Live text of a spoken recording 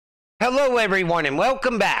Hello everyone and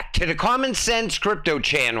welcome back to the Common Sense Crypto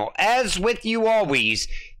channel. As with you always,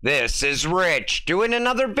 this is Rich doing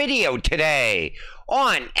another video today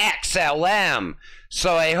on XLM.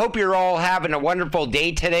 So I hope you're all having a wonderful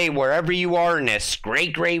day today wherever you are in this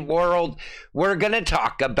great world. We're going to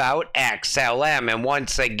talk about XLM, and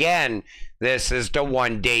once again, this is the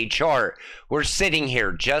one-day chart. We're sitting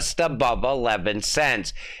here just above 11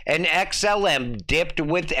 cents. And XLM dipped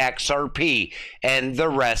with XRP and the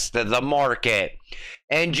rest of the market.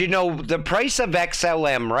 And you know, the price of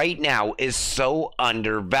XLM right now is so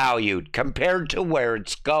undervalued compared to where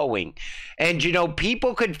it's going. And you know,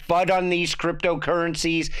 people could FUD on these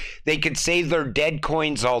cryptocurrencies. They could say they're dead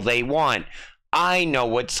coins all they want. I know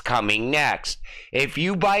what's coming next. If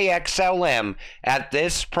you buy XLM at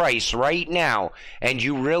this price right now and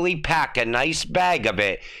you really pack a nice bag of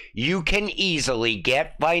it, you can easily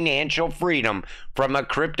get financial freedom from a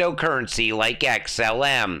cryptocurrency like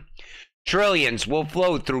XLM. Trillions will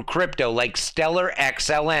flow through crypto like Stellar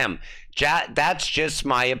XLM. That's just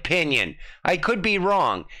my opinion. I could be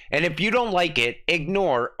wrong. And if you don't like it,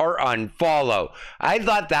 ignore or unfollow. I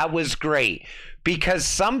thought that was great, because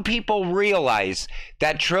some people realize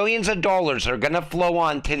that trillions of dollars are going to flow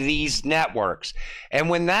onto these networks. And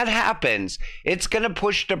when that happens, it's going to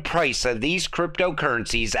push the price of these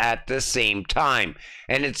cryptocurrencies at the same time.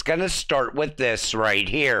 And it's going to start with this right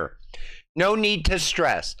here. No need to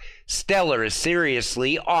stress. Stellar is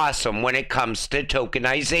seriously awesome when it comes to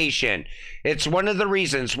tokenization. It's one of the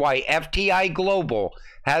reasons why FTI Global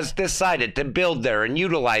has decided to build there and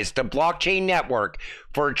utilize the blockchain network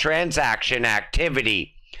for transaction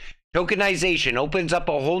activity. Tokenization opens up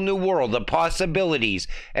a whole new world of possibilities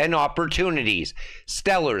and opportunities.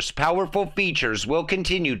 Stellar's powerful features will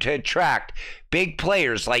continue to attract big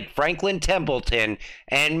players like Franklin Templeton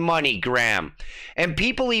and MoneyGram. And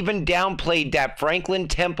people even downplayed that Franklin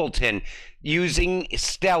Templeton using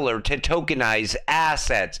Stellar to tokenize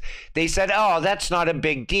assets. They said, oh, that's not a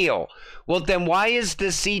big deal. Well, then why is the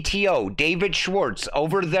CTO, David Schwartz,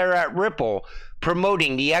 over there at Ripple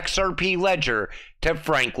promoting the XRP ledger to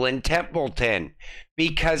Franklin Templeton?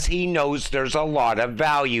 Because he knows there's a lot of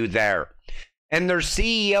value there. And their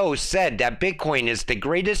CEO said that Bitcoin is the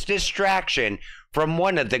greatest distraction from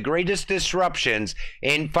one of the greatest disruptions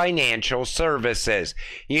in financial services.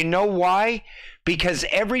 You know why? Because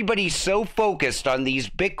everybody's so focused on these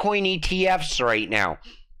Bitcoin ETFs right now.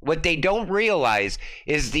 What they don't realize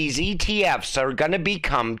is these ETFs are going to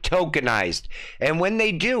become tokenized. And when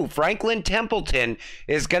they do, Franklin Templeton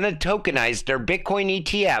is going to tokenize their Bitcoin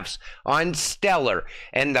ETFs on Stellar.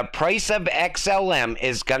 And the price of XLM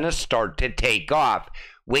is going to start to take off.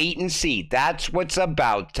 Wait and see. That's what's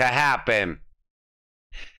about to happen.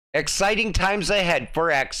 Exciting times ahead for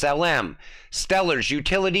XLM. Stellar's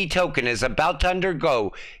utility token is about to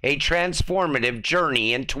undergo a transformative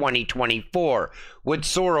journey in 2024 with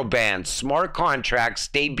Soroban's smart contracts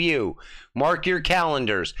debut. Mark your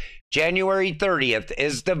calendars. January 30th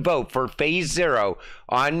is the vote for Phase 0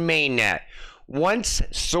 on mainnet. Once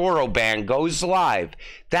Soroban goes live,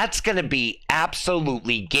 that's going to be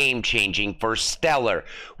absolutely game-changing for Stellar.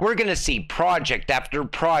 We're going to see project after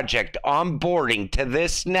project onboarding to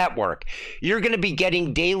this network. You're going to be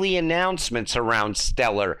getting daily announcements around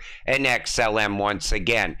Stellar and XLM once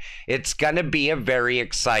again. It's going to be a very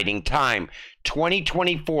exciting time.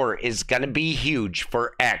 2024 is going to be huge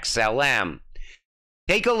for XLM.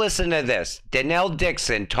 Take a listen to this. Danelle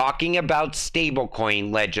Dixon talking about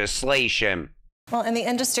stablecoin legislation. Well, and the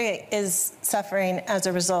industry is suffering as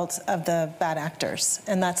a result of the bad actors,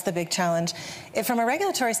 and that's the big challenge. From a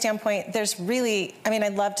regulatory standpoint, there's really,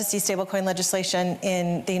 I'd love to see stablecoin legislation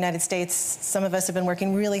in the United States. Some of us have been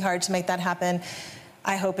working really hard to make that happen.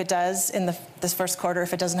 I hope it does in this first quarter.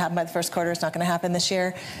 If it doesn't happen by the first quarter, it's not going to happen this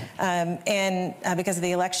year. Because of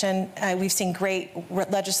the election, we've seen great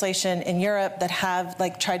legislation in Europe that have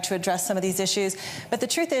tried to address some of these issues. But the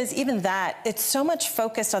truth is, even that, it's so much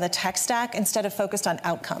focused on the tech stack instead of focused on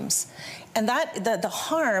outcomes. And that the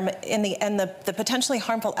harm and the potentially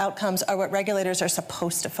harmful outcomes are what regulators are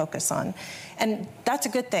supposed to focus on. And that's a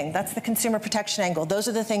good thing. That's the consumer protection angle. Those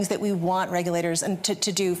are the things that we want regulators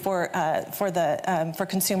to do for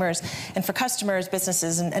consumers and for customers,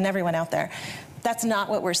 businesses, and everyone out there. That's not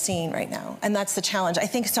what we're seeing right now, and that's the challenge. I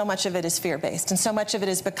think so much of it is fear-based, and so much of it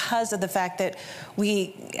is because of the fact that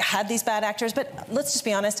we had these bad actors. But let's just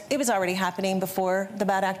be honest, it was already happening before the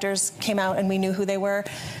bad actors came out and we knew who they were.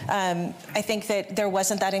 I think that there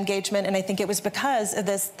wasn't that engagement, and I think it was because of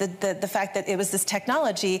the fact that it was this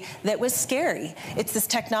technology that was scary. It's this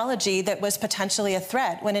technology that was potentially a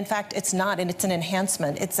threat, when in fact it's not, and it's an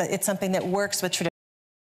enhancement. It's something that works with traditional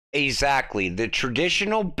Exactly. The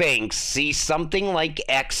traditional banks see something like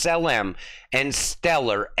XLM and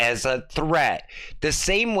Stellar as a threat, the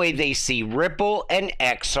same way they see Ripple and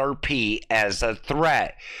XRP as a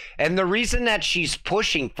threat. And the reason that she's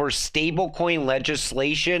pushing for stablecoin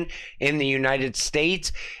legislation in the United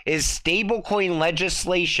States is stablecoin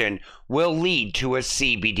legislation will lead to a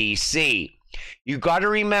CBDC. You got to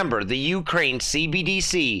remember, the Ukraine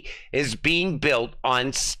CBDC is being built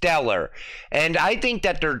on Stellar. And I think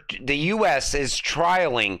that the US is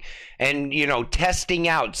trialing and, testing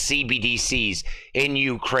out CBDCs in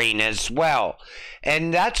Ukraine as well.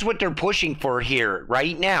 And that's what they're pushing for here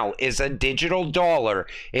right now, is a digital dollar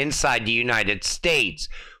inside the United States.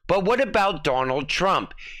 But what about Donald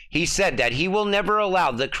Trump? He said that he will never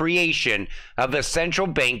allow the creation of a central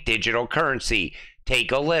bank digital currency.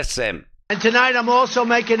 Take a listen. And tonight I'm also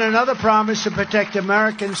making another promise to protect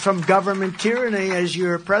Americans from government tyranny. As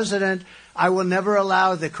your president, I will never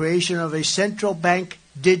allow the creation of a central bank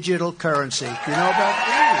digital currency. Do you know about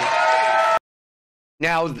that?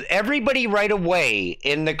 Now, everybody right away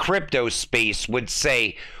in the crypto space would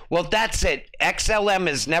say, well, that's it. XLM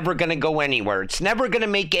is never going to go anywhere. It's never going to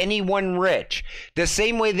make anyone rich. The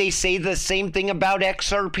same way they say the same thing about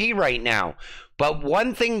XRP right now. But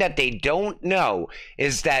one thing that they don't know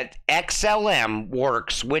is that XLM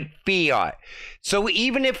works with fiat. So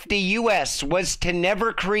even if the US was to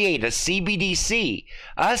never create a CBDC,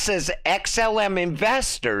 us as XLM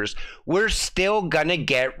investors, we're still gonna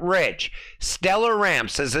get rich. Stellar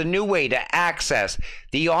ramps is a new way to access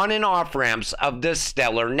the on and off ramps of the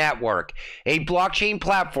Stellar network, a blockchain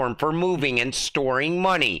platform for moving and storing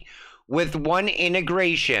money. With one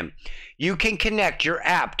integration, you can connect your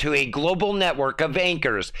app to a global network of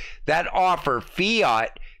anchors that offer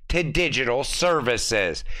fiat to digital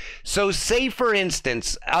services. So say, for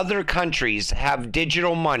instance, other countries have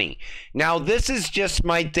digital money. Now, this is just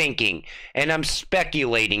my thinking, and I'm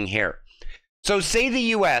speculating here. So say the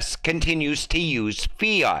US continues to use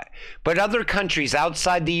fiat, but other countries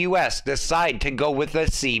outside the US decide to go with a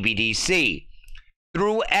CBDC.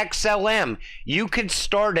 Through XLM, you could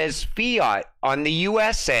start as fiat on the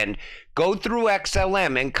US end, go through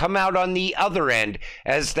XLM, and come out on the other end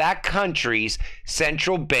as that country's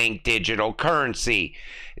central bank digital currency.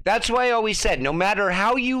 That's why I always said, no matter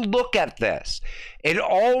how you look at this,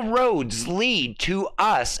 all roads lead to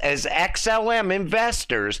us as XLM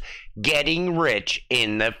investors getting rich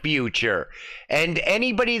in the future. And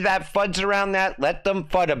anybody that fuds around that, let them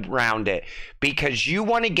fud around it, because you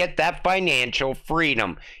want to get that financial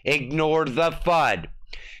freedom. Ignore the FUD.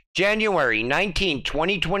 January 19,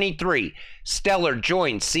 2023, Stellar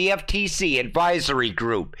joined CFTC Advisory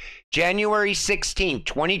Group. January 16,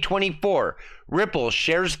 2024, Ripple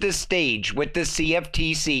shares the stage with the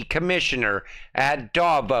CFTC Commissioner at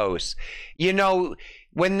Davos.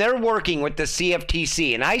 When they're working with the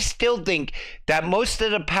CFTC, and I still think that most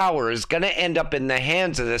of the power is going to end up in the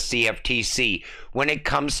hands of the CFTC when it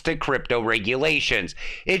comes to crypto regulations.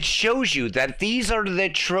 It shows you that these are the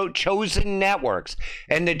chosen networks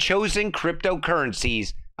and the chosen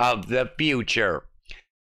cryptocurrencies of the future.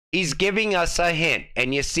 He's giving us a hint,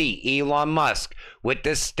 and you see Elon Musk with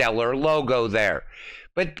the Stellar logo there.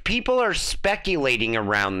 But people are speculating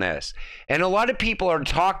around this, and a lot of people are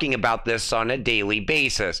talking about this on a daily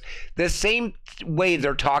basis. The same way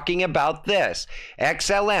they're talking about this.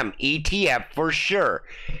 XLM, ETF for sure.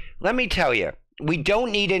 Let me tell you, we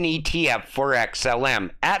don't need an ETF for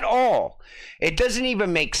XLM at all. It doesn't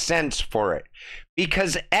even make sense for it,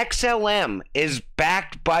 because XLM is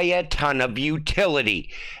backed by a ton of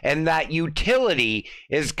utility, and that utility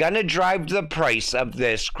is going to drive the price of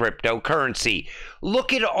this cryptocurrency.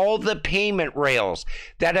 Look at all the payment rails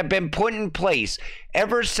that have been put in place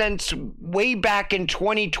ever since way back in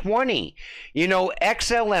 2020.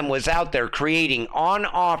 XLM was out there creating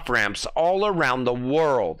on-off ramps all around the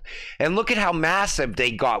world. And look at how massive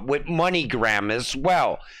they got with MoneyGram as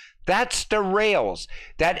well. That's the rails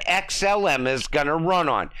that XLM is going to run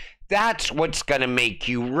on. That's what's going to make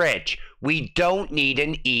you rich. We don't need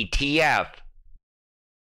an ETF.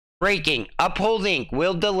 Breaking, Uphold Inc.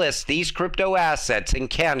 will delist these crypto assets in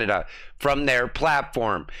Canada from their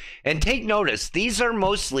platform. And take notice, these are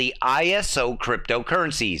mostly ISO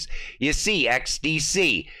cryptocurrencies. You see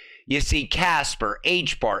XDC, you see Casper,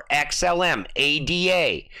 HBAR, XLM,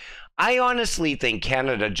 ADA. I honestly think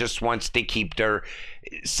Canada just wants to keep their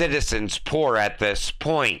citizens poor at this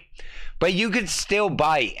point. But you could still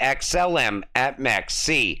buy XLM at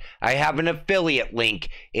MEXC. I have an affiliate link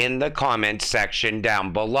in the comments section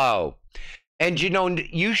down below. And you know,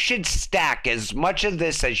 you should stack as much of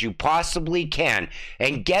this as you possibly can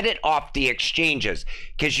and get it off the exchanges,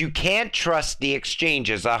 because you can't trust the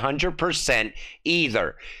exchanges 100%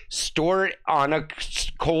 either. Store it on a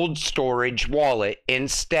cold storage wallet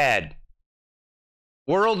instead.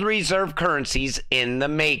 World reserve currencies in the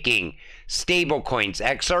making. Stablecoins,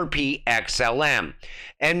 XRP, XLM.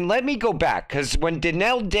 And let me go back, because when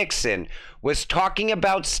Danelle Dixon was talking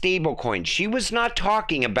about stablecoins, she was not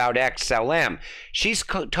talking about XLM. She's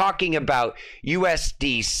talking about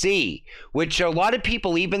USDC, which a lot of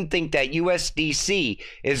people even think that USDC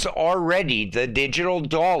is already the digital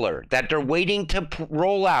dollar that they're waiting to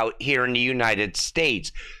roll out here in the United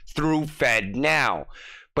States through FedNow.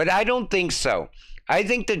 But I don't think so. I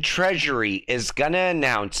think the Treasury is going to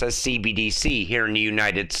announce a CBDC here in the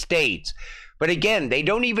United States. But again, they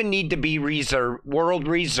don't even need to be world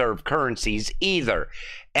reserve currencies either.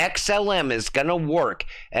 XLM is going to work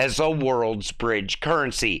as a world's bridge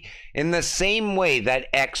currency in the same way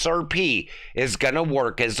that XRP is going to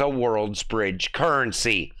work as a world's bridge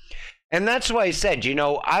currency. And that's why I said, you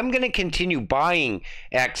know, I'm going to continue buying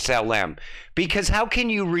XLM, because how can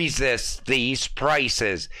you resist these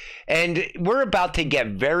prices? And we're about to get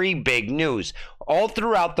very big news all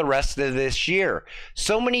throughout the rest of this year.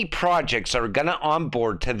 So many projects are going to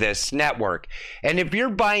onboard to this network. And if you're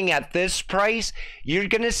buying at this price, you're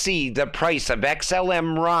going to see the price of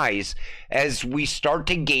XLM rise as we start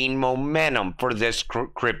to gain momentum for this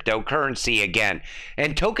cryptocurrency again.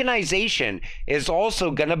 And tokenization is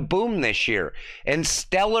also going to boom this year. And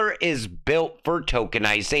Stellar is built for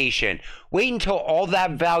tokenization. Wait until all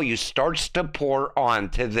that value starts to pour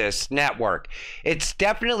onto this network. It's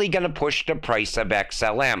definitely going to push the price of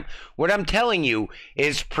XLM. What I'm telling you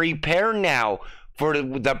is prepare now for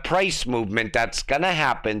the price movement that's going to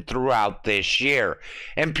happen throughout this year.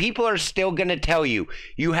 And people are still going to tell you,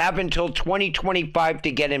 you have until 2025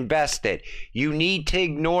 to get invested. You need to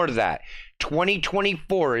ignore that.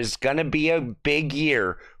 2024 is going to be a big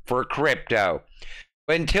year for crypto.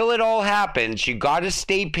 But until it all happens, you got to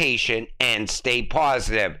stay patient and stay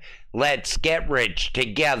positive. Let's get rich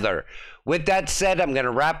together. With that said, I'm going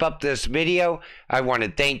to wrap up this video. I want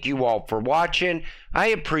to thank you all for watching. I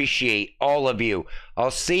appreciate all of you.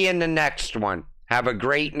 I'll see you in the next one. Have a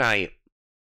great night.